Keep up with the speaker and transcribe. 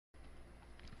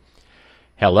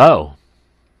Hello,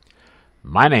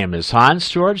 my name is Hans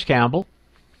George Campbell.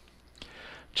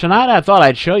 Tonight I thought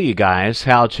I'd show you guys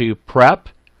how to prep,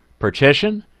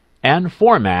 partition, and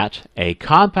format a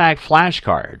compact flash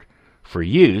card for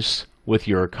use with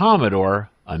your Commodore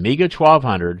Amiga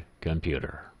 1200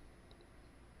 computer.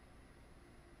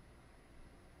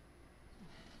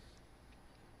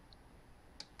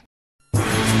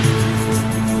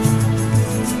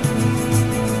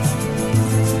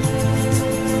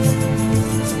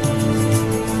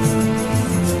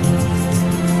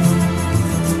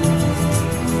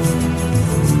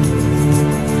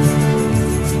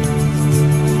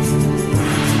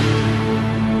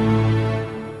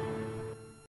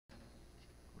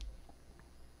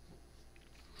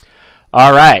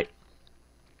 All right.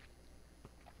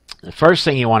 The first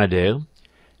thing you want to do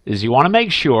is you want to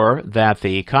make sure that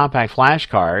the compact flash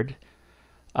card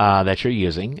that you're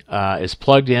using is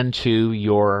plugged into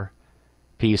your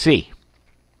PC.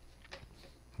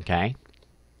 Okay.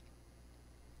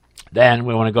 Then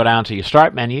we want to go down to your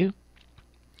Start menu,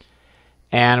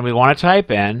 and we want to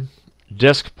type in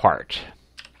disk part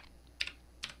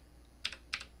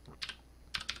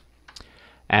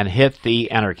and hit the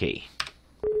Enter key.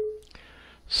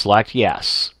 Select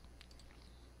Yes.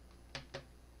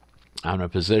 I'm going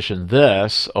to position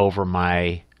this over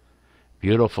my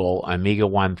beautiful Amiga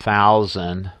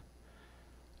 1000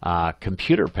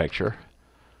 computer picture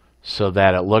so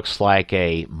that it looks like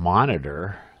a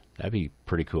monitor. That'd be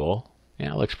pretty cool.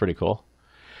 Yeah, it looks pretty cool.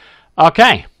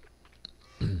 Okay.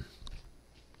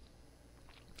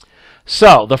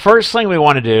 So the first thing we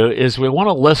want to do is we want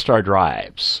to list our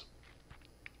drives.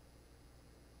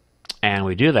 And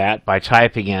we do that by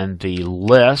typing in the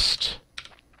list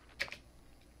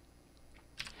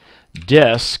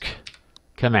disk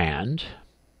command.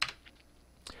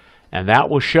 And that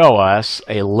will show us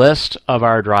a list of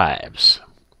our drives.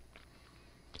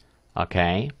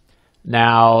 Okay.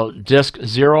 Now, disk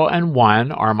 0 and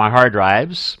 1 are my hard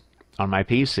drives on my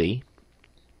PC.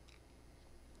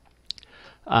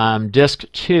 Disk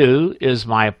 2 is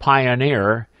my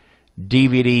Pioneer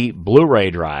DVD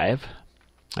Blu-ray drive.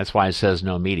 That's why it says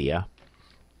no media.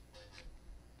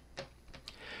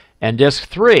 And disk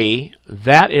 3,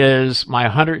 that is my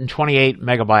 128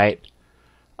 megabyte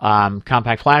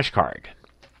compact flash card.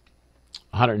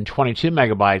 122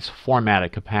 megabytes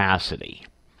formatted capacity.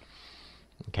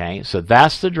 Okay, so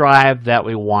that's the drive that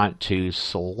we want to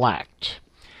select.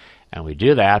 And we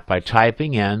do that by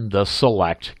typing in the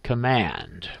select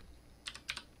command.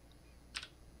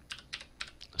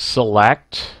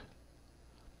 Select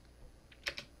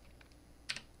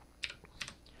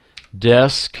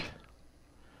disk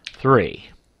 3.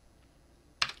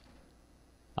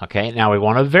 Okay, now we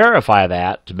want to verify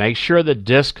that to make sure that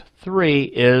disk 3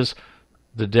 is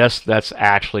the disk that's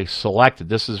actually selected.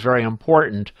 This is very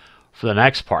important for the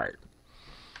next part.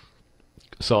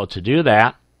 So to do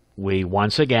that, we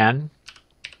once again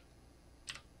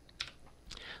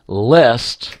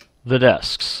list the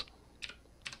disks.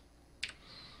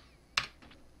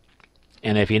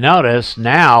 And if you notice,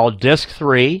 now disk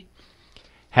 3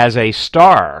 has a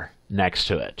star next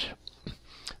to it.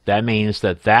 That means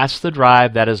that that's the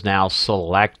drive that is now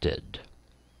selected.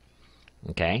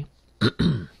 Okay?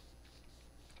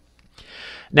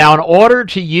 Now, in order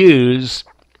to use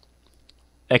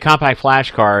a compact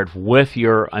flash card with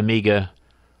your Amiga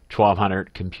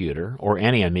 1200 computer, or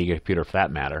any Amiga computer for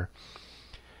that matter,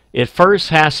 it first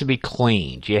has to be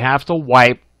cleaned. You have to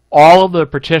wipe all of the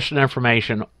partition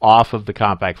information off of the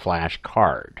compact flash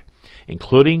card,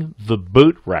 including the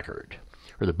boot record,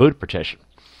 or the boot partition.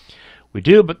 We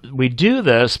do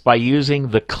this by using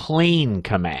the clean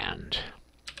command.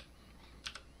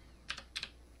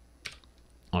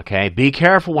 Okay, be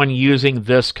careful when using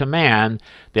this command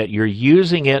that you're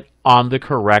using it on the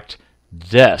correct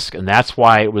disk, and that's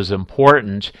why it was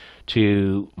important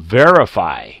to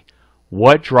verify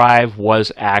what drive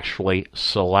was actually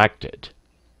selected.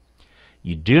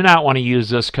 You do not want to use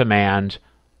this command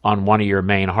on one of your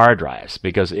main hard drives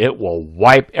because it will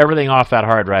wipe everything off that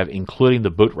hard drive, including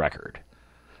the boot record.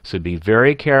 So be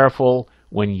very careful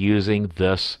when using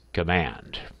this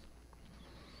command.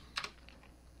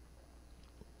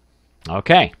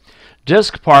 Okay,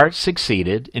 disk part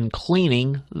succeeded in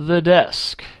cleaning the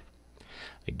disk.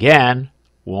 Again,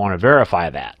 we want to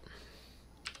verify that.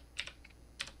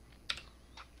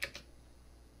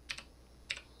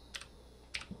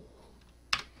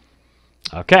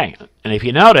 Okay, and if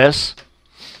you notice,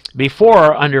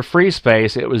 before under free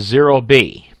space it was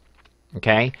 0B.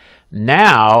 Okay,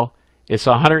 now it's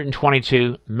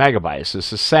 122 megabytes. It's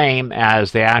the same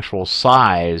as the actual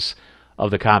size of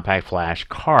the compact flash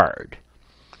card.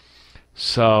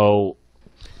 So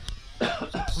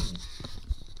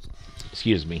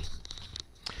Excuse me.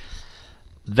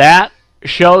 That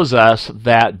shows us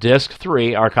that disk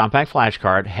 3, our compact flash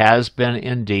card, has been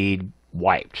indeed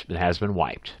wiped. It has been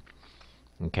wiped.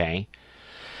 Okay.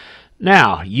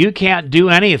 Now, you can't do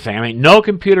anything. I mean, no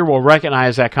computer will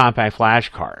recognize that compact flash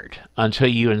card until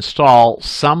you install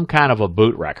some kind of a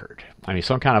boot record. I mean,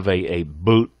 some kind of a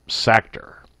boot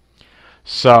sector.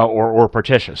 So, or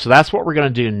partition. So that's what we're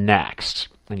going to do next.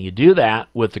 And you do that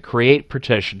with the create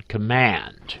partition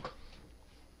command.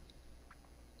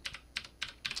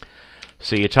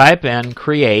 So you type in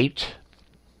create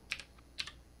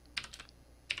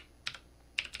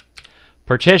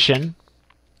partition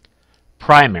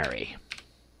primary,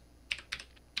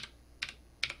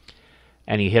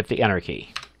 and you hit the enter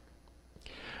key.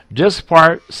 Disk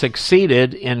part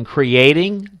succeeded in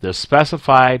creating the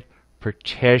specified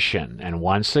partition, and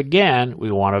once again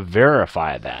we want to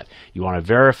verify that. You want to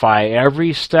verify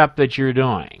every step that you're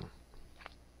doing.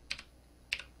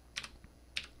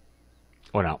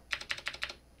 Oh no.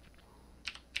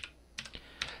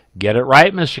 Get it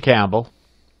right, Mr. Campbell.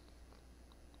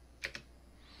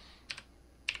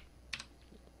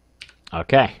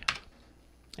 Okay.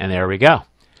 And there we go.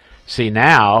 See,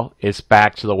 now it's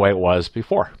back to the way it was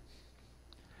before.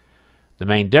 The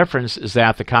main difference is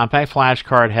that the compact flash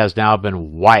card has now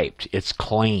been wiped. It's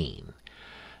clean.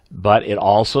 But it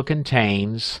also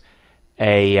contains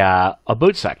a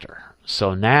boot sector.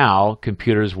 So now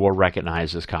computers will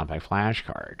recognize this compact flash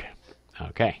card.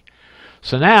 Okay.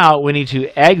 So now we need to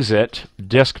exit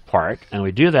disk part, and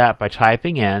we do that by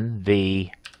typing in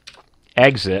the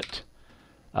exit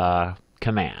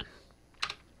command.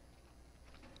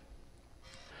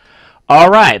 All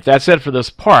right, that's it for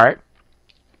this part.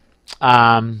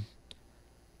 When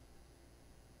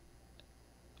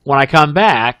I come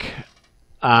back,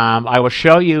 I will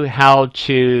show you how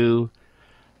to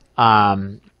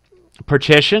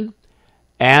partition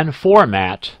and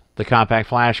format the compact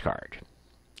flash card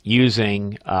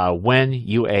using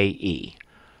WinUAE.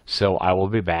 So I will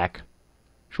be back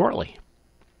shortly.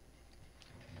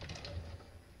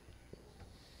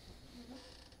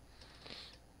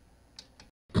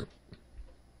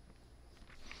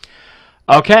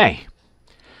 Okay,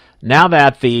 now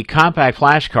that the compact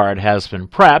flash card has been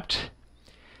prepped,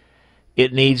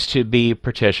 it needs to be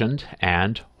partitioned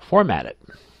and formatted.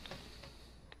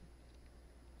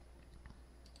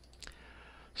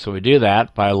 So we do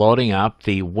that by loading up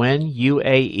the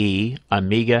WinUAE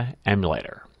Amiga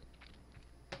emulator.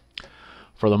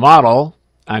 For the model,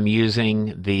 I'm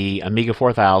using the Amiga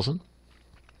 4000.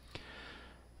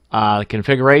 The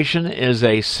configuration is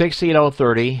a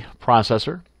 68030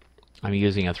 processor. I'm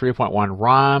using a 3.1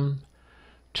 ROM,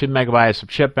 2 megabytes of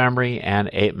chip memory, and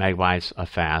 8 megabytes of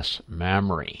fast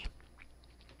memory.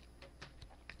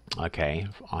 Okay,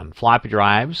 on floppy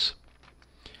drives,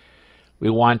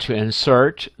 we want to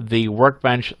insert the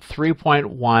Workbench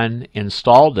 3.1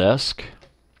 install disk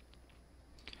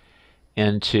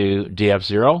into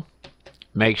DF0.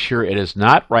 Make sure it is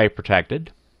not write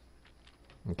protected.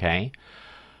 Okay.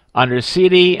 Under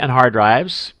CD and hard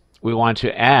drives, we want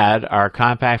to add our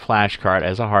compact flash card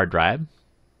as a hard drive.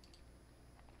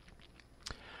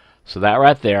 So that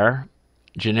right there,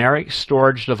 generic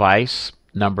storage device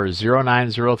number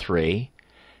 0903.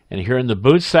 And here in the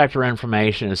boot sector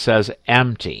information, it says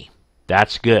empty.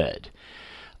 That's good.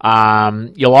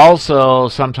 You'll also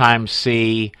sometimes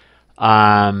see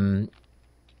UNK,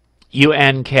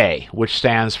 which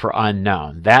stands for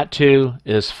unknown. That too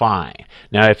is fine.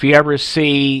 Now, if you ever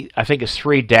see, I think it's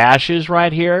 3 dashes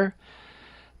right here,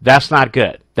 that's not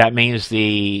good. That means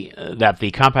that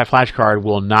the compact flash card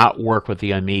will not work with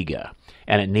the Amiga,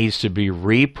 and it needs to be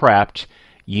re-prepped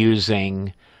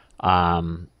using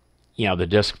the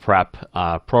disk prep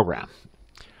program.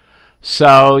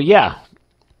 So yeah,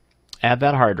 add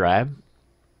that hard drive.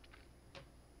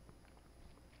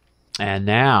 And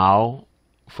now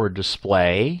for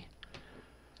display,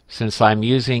 since I'm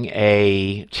using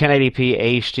a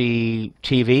 1080p HD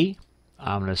TV,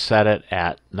 I'm going to set it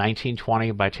at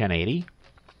 1920 by 1080.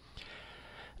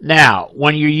 Now,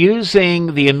 when you're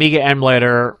using the Amiga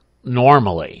emulator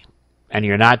normally, and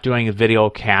you're not doing video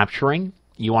capturing,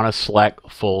 you want to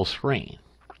select full screen.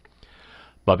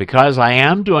 But because I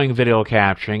am doing video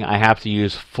capturing, I have to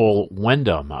use full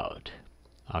window mode.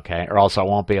 Okay, or else I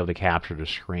won't be able to capture the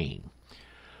screen.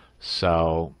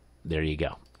 So there you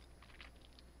go.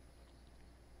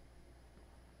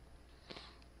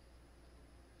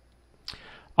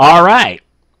 All right.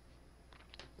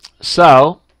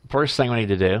 So first thing we need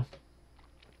to do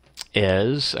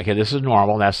is, okay, this is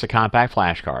normal. That's the compact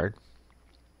flash card.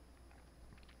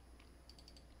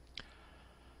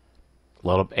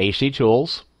 Load up HD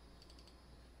Tools.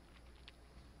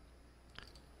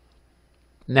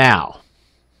 Now,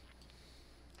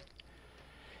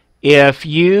 if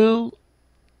you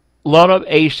load up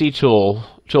HD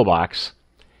Toolbox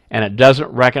and it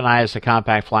doesn't recognize the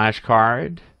CompactFlash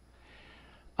Card,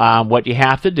 what you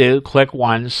have to do, click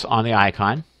once on the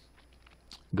icon,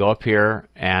 go up here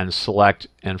and select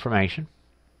Information.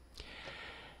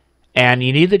 And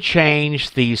you need to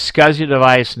change the SCSI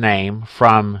device name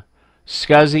from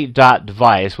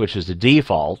SCSI.device, which is the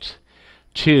default,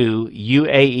 to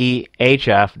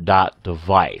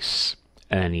UAEHF.device.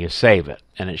 And then you save it,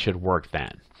 and it should work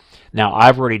then. Now,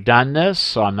 I've already done this,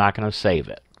 so I'm not going to save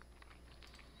it.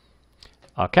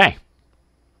 Okay.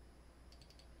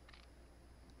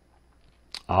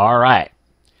 All right.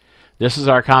 This is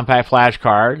our CompactFlash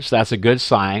card, so that's a good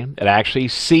sign. It actually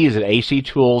sees it. HD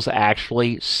Tools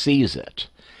actually sees it.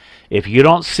 If you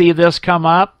don't see this come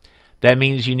up, that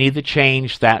means you need to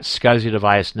change that SCSI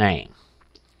device name.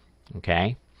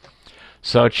 Okay?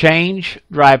 So change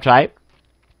drive type.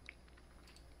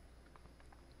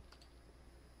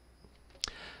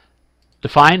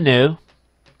 Define new.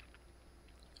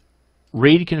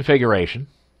 Read configuration.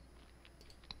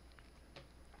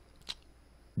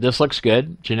 This looks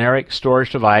good. Generic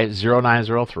storage device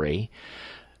 0903.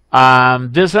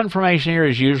 This information here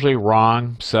is usually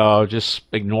wrong, so just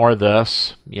ignore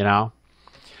this, you know.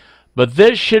 But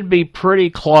this should be pretty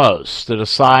close to the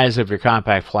size of your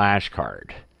CompactFlash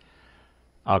card.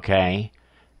 Okay.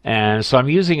 And so I'm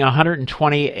using a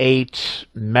 128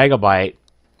 megabyte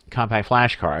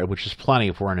CompactFlash card, which is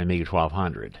plenty for an Amiga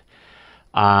 1200.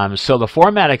 So the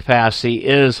formatting capacity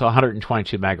is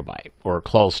 122 megabyte, or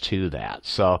close to that.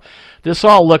 So this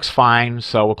all looks fine,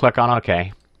 so we'll click on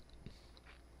OK.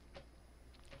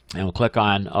 And we'll click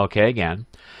on OK again.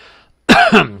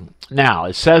 Now,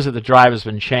 it says that the drive has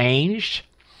been changed,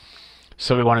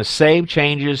 so we want to save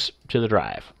changes to the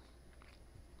drive.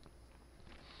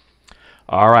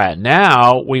 All right,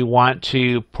 now we want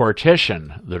to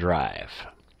partition the drive.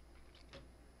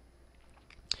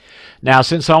 Now,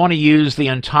 since I want to use the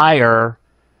entire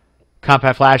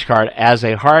CompactFlash card as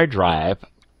a hard drive,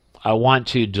 I want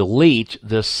to delete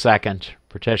this second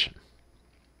partition.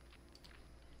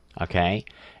 Okay,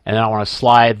 and then I want to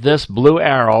slide this blue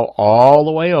arrow all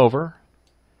the way over,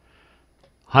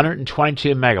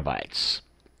 122 megabytes.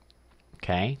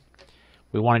 Okay,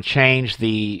 we want to change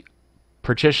the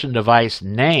partition device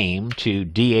name to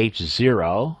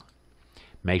DH0.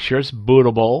 Make sure it's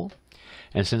bootable.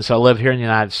 And since I live here in the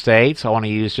United States, I want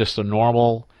to use just a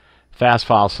normal fast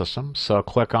file system. So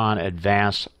click on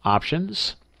Advanced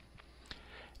Options.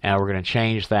 And we're going to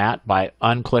change that by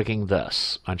unclicking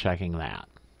this, unchecking that.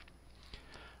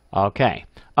 Okay.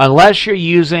 Unless you're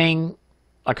using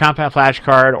a CompactFlash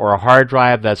card or a hard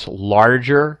drive that's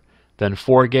larger than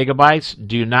 4 gigabytes,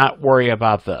 do not worry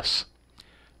about this.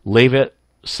 Leave it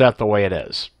set the way it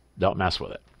is. Don't mess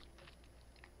with it.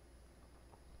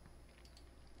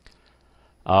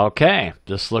 Okay,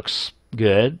 this looks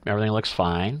good. Everything looks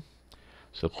fine.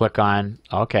 So click on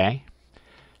OK.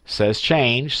 It says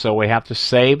change, so we have to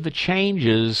save the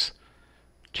changes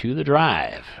to the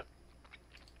drive.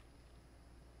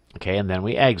 Okay, and then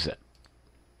we exit.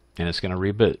 And it's going to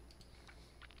reboot.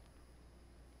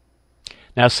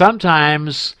 Now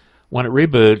sometimes when it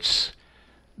reboots,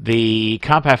 the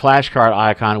CompactFlash card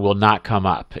icon will not come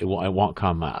up. It won't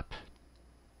come up.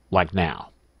 Like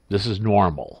now. This is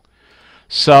normal.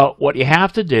 So what you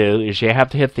have to do is you have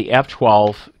to hit the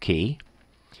F12 key,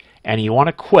 and you want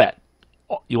to quit.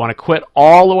 You want to quit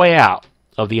all the way out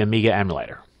of the Amiga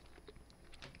emulator.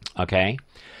 Okay?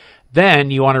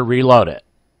 Then you want to reload it.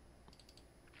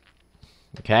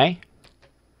 Okay?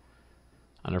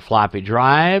 Under floppy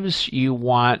drives, you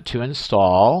want to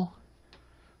install,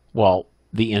 well,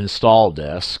 the install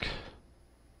disk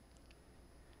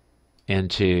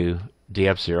into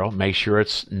DF0. Make sure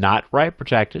it's not write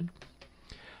protected.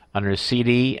 Under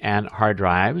CD and hard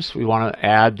drives, we want to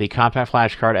add the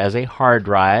CompactFlash card as a hard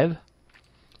drive,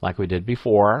 like we did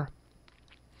before.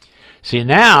 See,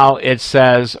 now it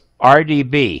says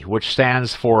RDB, which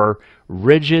stands for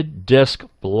Rigid Disk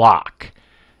Block.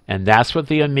 And that's what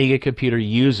the Amiga computer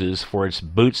uses for its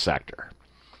boot sector.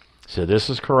 So this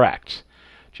is correct.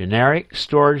 Generic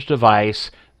storage device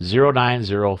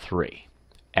 0903.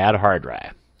 Add hard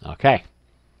drive. Okay.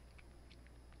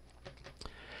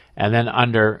 And then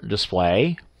under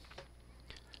display,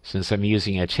 since I'm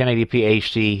using a 1080p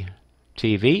HD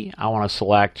TV, I want to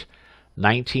select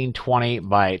 1920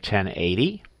 by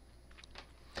 1080.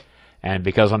 And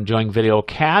because I'm doing video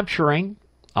capturing,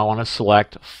 I want to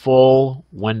select full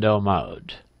window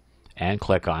mode and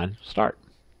click on Start.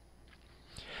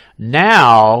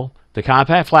 Now the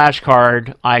Compact Flash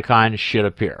Card icon should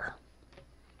appear.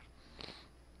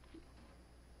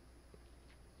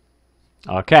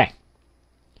 Okay.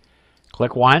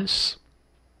 Click once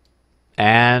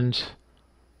and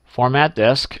format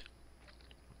disk.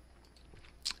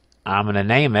 I'm going to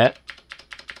name it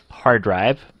hard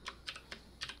drive.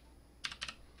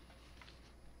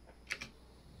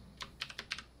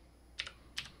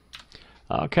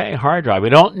 Okay, hard drive. We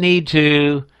don't need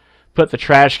to put the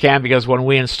trash can because when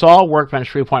we install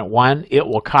Workbench 3.1, it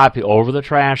will copy over the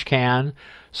trash can.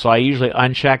 So I usually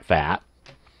uncheck that.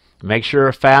 Make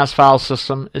sure Fast File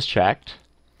System is checked.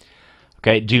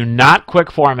 Okay, do not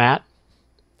quick format,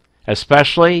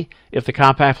 especially if the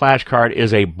Compact Flash Card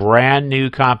is a brand new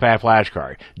Compact Flash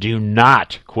Card. Do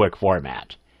not quick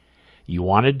format. You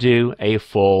want to do a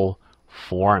full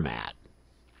format.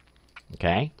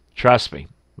 Okay, trust me.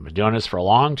 I've been doing this for a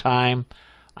long time.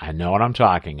 I know what I'm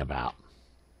talking about.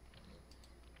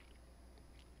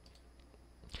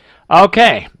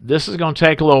 Okay, this is going to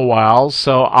take a little while,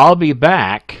 so I'll be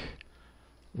back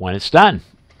when it's done.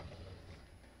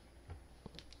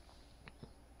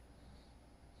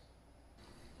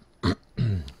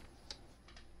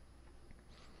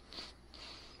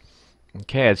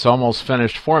 Okay, it's almost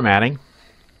finished formatting.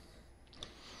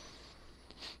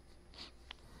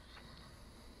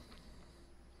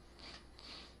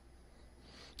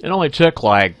 It only took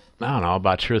like, I don't know,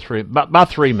 about 2 or 3, about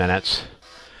 3 minutes.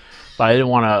 But I didn't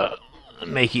want to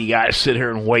make you guys sit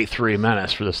here and wait 3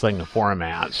 minutes for this thing to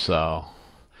format, so.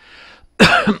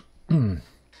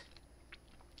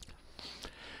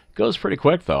 Goes pretty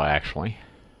quick though, actually.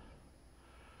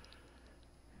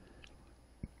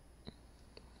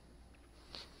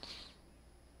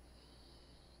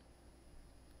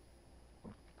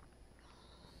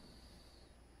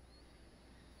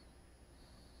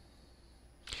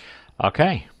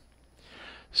 Okay,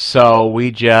 so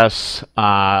we just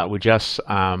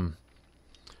prepped,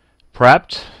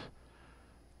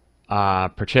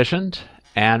 partitioned,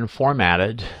 and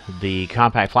formatted the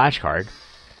Compact Flash Card.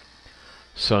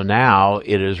 So now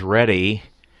it is ready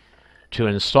to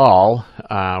install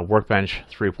Workbench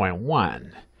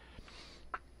 3.1,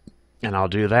 and I'll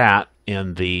do that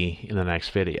in the next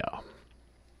video.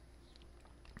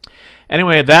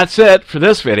 Anyway, that's it for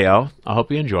this video. I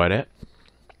hope you enjoyed it.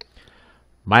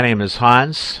 My name is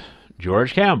Hans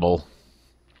George Campbell,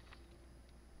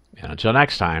 and until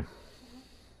next time.